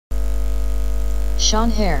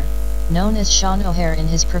Sean Hare, known as Sean O'Hare in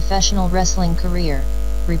his professional wrestling career,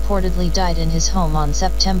 reportedly died in his home on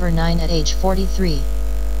September 9 at age 43.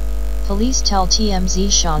 Police tell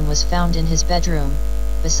TMZ Sean was found in his bedroom,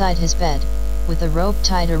 beside his bed, with a rope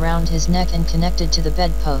tied around his neck and connected to the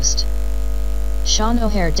bedpost. Sean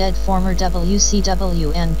O'Hare, dead former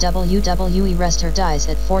WCW and WWE wrestler, dies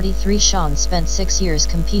at 43. Sean spent 6 years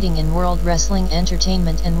competing in World Wrestling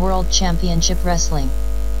Entertainment and World Championship Wrestling.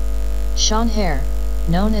 Sean Hare,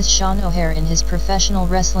 known as Sean O'Hare in his professional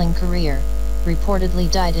wrestling career,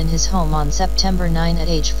 reportedly died in his home on September 9 at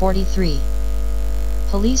age 43.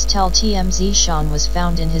 Police tell TMZ Sean was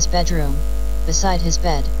found in his bedroom, beside his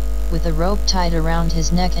bed, with a rope tied around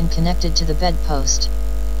his neck and connected to the bedpost.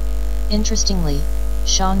 Interestingly,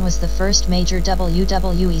 Sean was the first major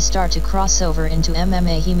WWE star to cross over into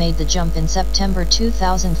MMA. He made the jump in September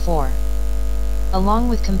 2004. Along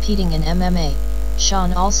with competing in MMA,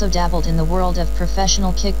 Sean also dabbled in the world of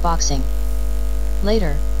professional kickboxing.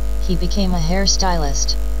 Later, he became a hair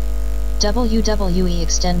stylist. WWE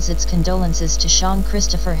extends its condolences to Sean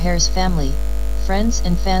Christopher Hare's family, friends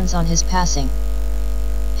and fans on his passing.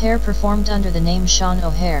 Hare performed under the name Sean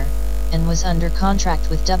O'Hare, and was under contract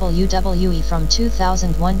with WWE from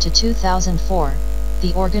 2001 to 2004,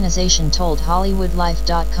 the organization told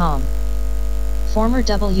HollywoodLife.com. Former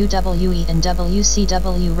WWE and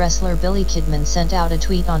WCW wrestler Billy Kidman sent out a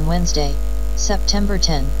tweet on Wednesday, September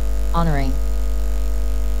 10, honoring.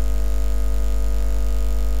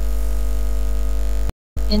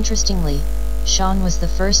 Interestingly, Sean was the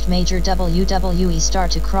first major WWE star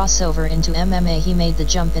to cross over into MMA. He made the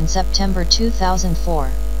jump in September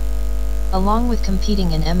 2004. Along with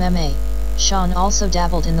competing in MMA, Sean also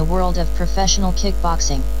dabbled in the world of professional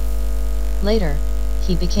kickboxing. Later,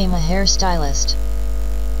 he became a hair stylist.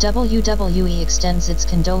 WWE extends its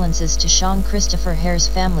condolences to Sean Christopher Hare's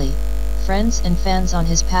family, friends and fans on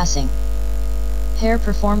his passing. Hare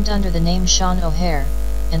performed under the name Sean O'Hare,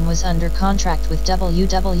 and was under contract with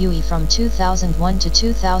WWE from 2001 to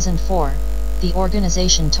 2004, the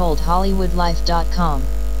organization told HollywoodLife.com.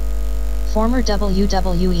 Former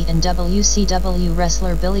WWE and WCW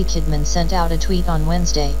wrestler Billy Kidman sent out a tweet on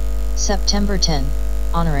Wednesday, September 10,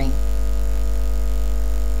 honoring.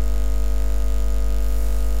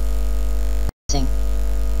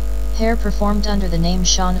 Hare performed under the name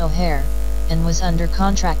Sean O'Hare, and was under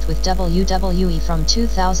contract with WWE from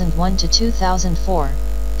 2001 to 2004,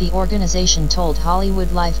 the organization told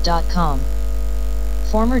HollywoodLife.com.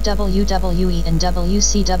 Former WWE and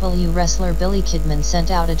WCW wrestler Billy Kidman sent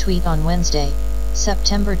out a tweet on Wednesday,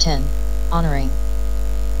 September 10, honoring.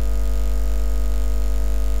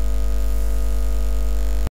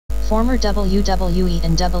 Former WWE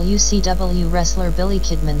and WCW wrestler Billy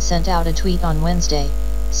Kidman sent out a tweet on Wednesday,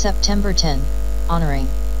 September 10, honoring.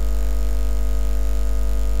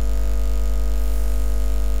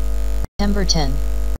 September 10.